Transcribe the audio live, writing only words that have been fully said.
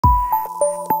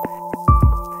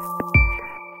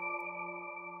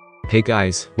Hey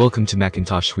guys, welcome to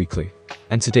Macintosh Weekly.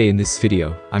 And today in this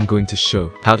video, I'm going to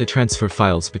show how to transfer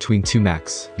files between two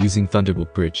Macs using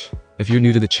Thunderbolt Bridge. If you're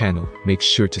new to the channel, make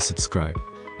sure to subscribe.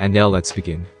 And now let's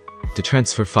begin. To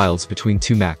transfer files between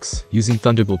two Macs using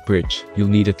Thunderbolt Bridge, you'll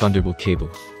need a Thunderbolt cable.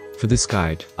 For this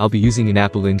guide, I'll be using an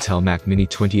Apple Intel Mac Mini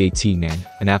 2018 and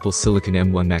an Apple Silicon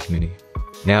M1 Mac Mini.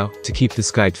 Now, to keep this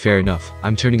guide fair enough,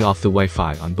 I'm turning off the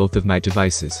Wi-Fi on both of my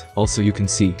devices. Also, you can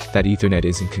see that Ethernet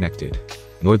isn't connected,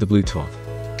 nor the Bluetooth.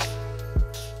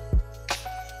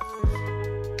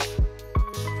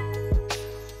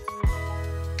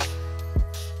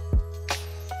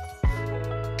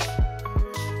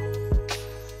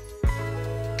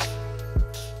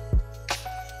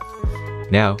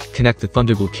 Now, connect the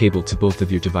Thunderbolt cable to both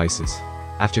of your devices.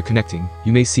 After connecting,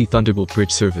 you may see Thunderbolt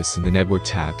Bridge Service in the Network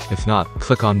tab. If not,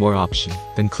 click on More option,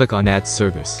 then click on Add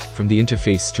Service. From the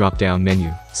interface drop-down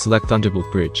menu, select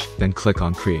Thunderbolt Bridge, then click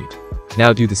on Create.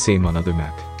 Now do the same on other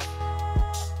Mac.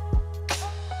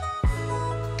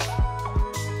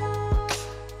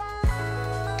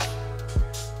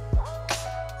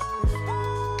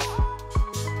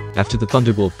 After the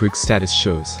Thunderbolt Bridge status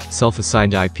shows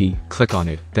self-assigned IP, click on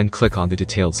it, then click on the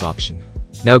Details option.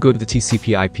 Now go to the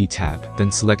TCP IP tab,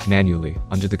 then select Manually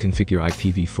under the Configure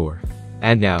IPv4.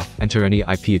 And now, enter any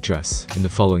IP address in the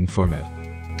following format.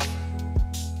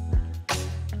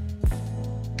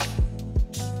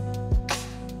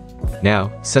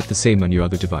 Now, set the same on your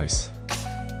other device.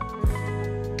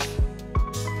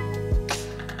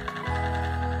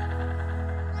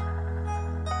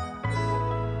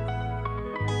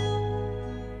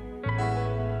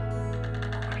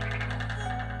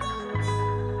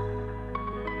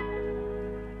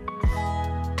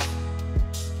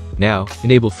 Now,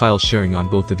 enable file sharing on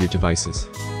both of your devices.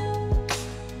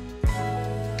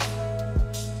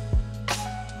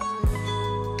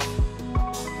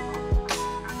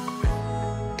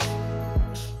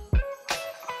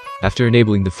 After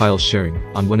enabling the file sharing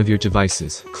on one of your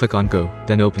devices, click on Go,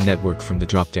 then open Network from the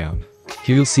drop-down.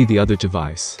 Here you'll see the other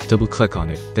device, double-click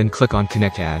on it, then click on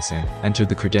Connect As and enter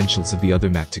the credentials of the other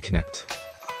Mac to connect.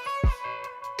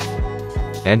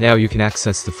 And now you can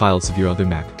access the files of your other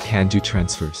Mac, can do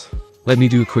transfers. Let me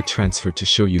do a quick transfer to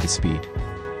show you the speed.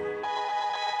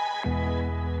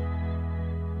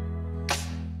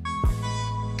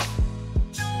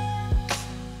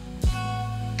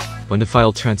 When the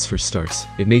file transfer starts,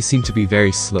 it may seem to be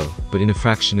very slow, but in a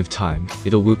fraction of time,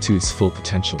 it'll whoop to its full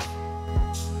potential.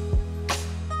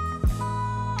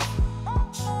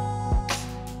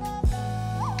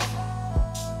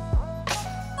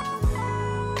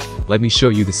 Let me show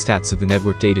you the stats of the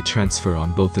network data transfer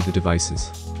on both of the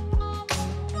devices.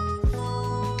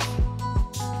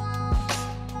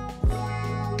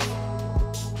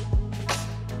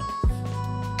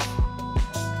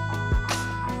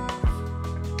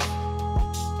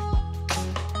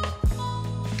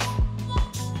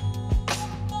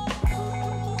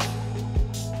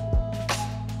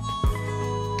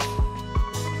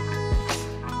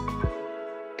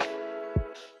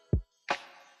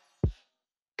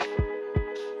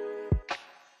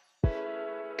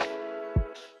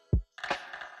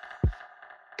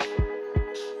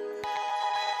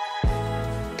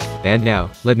 And now,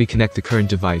 let me connect the current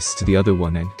device to the other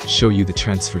one and show you the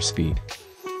transfer speed.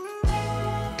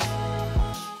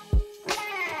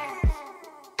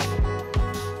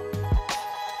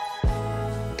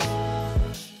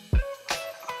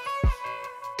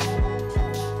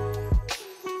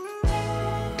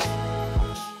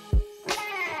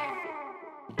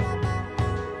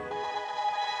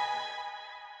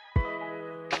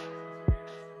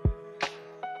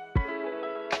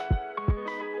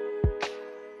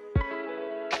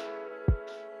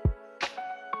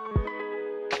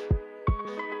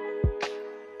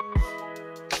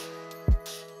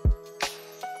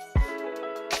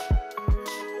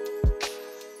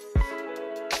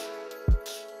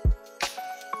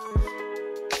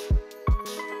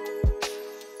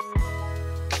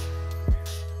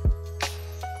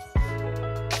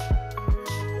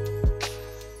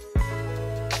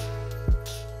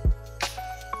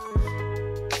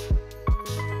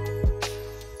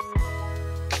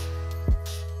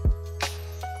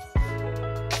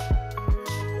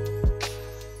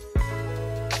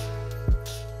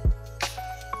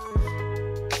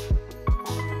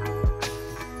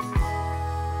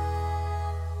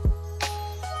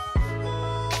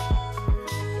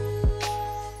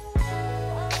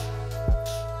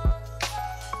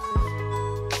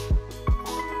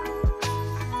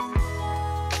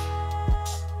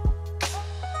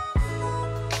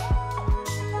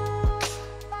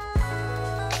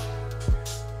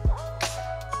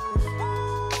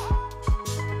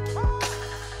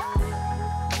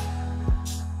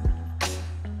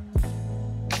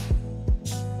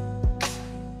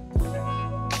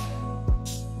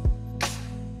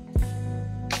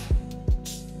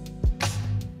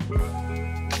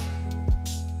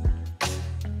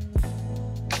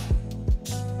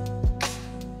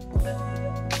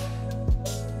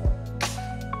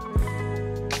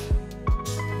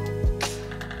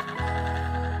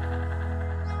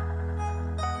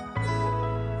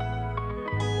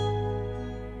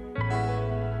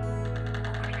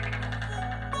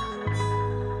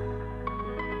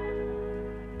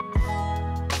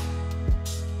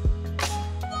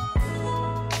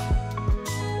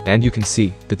 And you can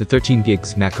see that the 13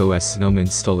 gigs macOS Sonoma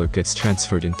installer gets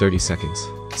transferred in 30 seconds.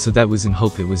 So that was in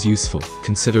hope it was useful.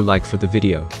 Consider like for the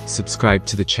video, subscribe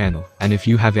to the channel, and if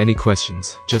you have any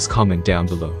questions, just comment down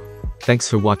below. Thanks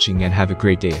for watching and have a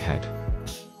great day ahead.